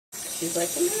She's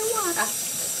like, give me the water.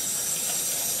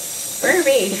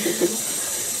 Burby.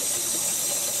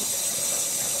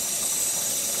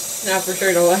 Now for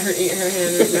sure to let her eat her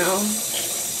hand right now.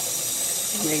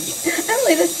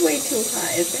 Emily, that's way too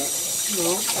hot, is it?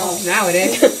 No. Oh, now it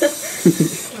is.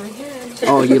 My hand.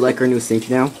 Oh, you like her new sink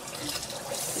now?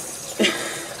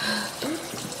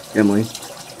 Emily.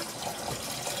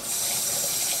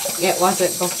 It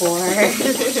wasn't before.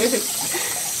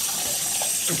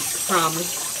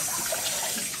 Promise.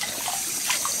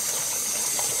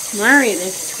 Murray,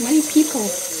 there's too many people.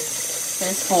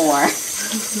 There's 4.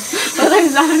 Well,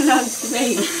 there's not enough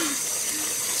space.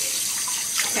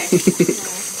 Okay.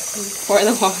 Pour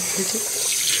the water.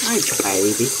 Hi,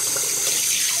 baby.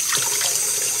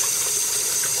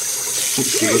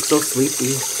 She looks so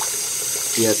sleepy.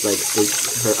 She has like sleep.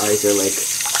 Her eyes are like,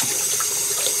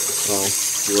 oh,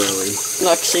 really.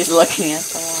 Look, she's looking at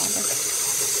the water.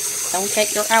 Don't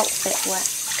get your outfit wet.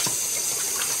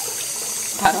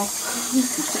 Puddle.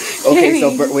 Okay,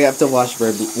 so we have to wash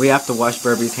Burby. We have to wash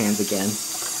Burby's hands again.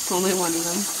 Only one of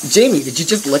them. Jamie, did you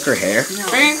just lick her hair? No.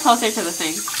 Bring her closer to the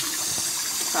thing,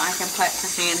 so I can put her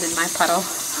hand in my puddle.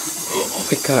 Oh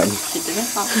my god. She didn't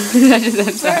fall.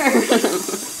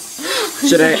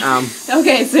 Should I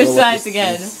Okay, switch sides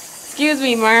again. Excuse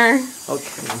me, Mar.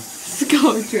 Okay.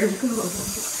 Go, Drew, go.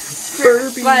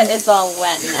 Burby. But it's all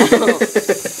wet now.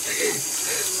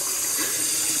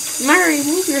 Mary,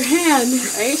 move your hand.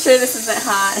 Are you sure this isn't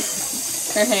hot?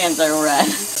 Her hands are red.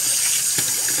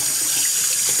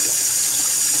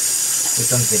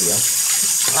 It's on video.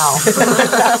 Oh.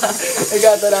 I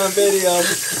got that on video.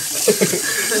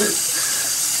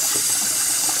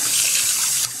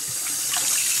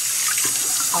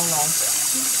 Hello.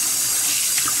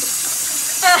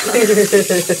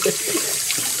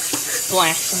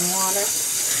 Splashing water.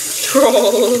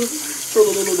 Troll.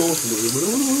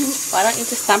 Why don't you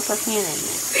just dump her hand in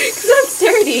there? Because that's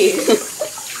dirty.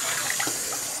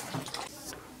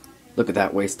 Look at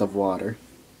that waste of water.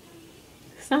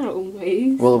 It's not a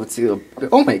waste. Well, it's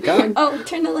oh my god. Oh,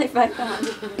 turn the light back on.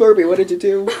 Burby, what did you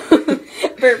do?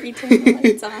 Burby, turn the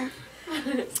lights off.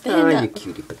 Oh, you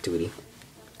cutie patootie.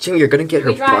 Jimmy, you're gonna get her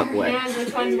We dry butt her wet. hands.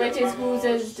 Which one's which is whose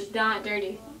is not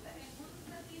dirty?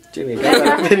 Jimmy, That's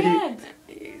got her that video. hand.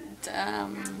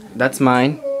 That's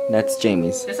mine. That's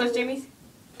Jamie's. This one's Jamie's.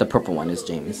 The purple one is This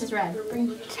Jamie's. is red.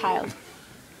 Bring Child.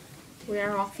 We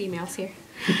are all females here.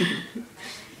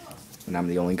 And I'm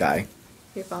the only guy.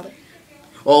 Your father.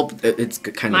 Well, it's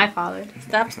kind of. My father.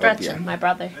 Stop stretching. yeah. My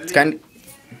brother. It's kind of.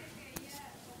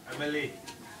 Emily.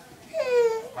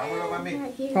 Vámonos,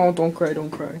 mami. Oh, don't cry,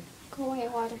 don't cry. Go away,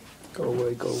 water. Go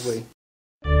away, go away.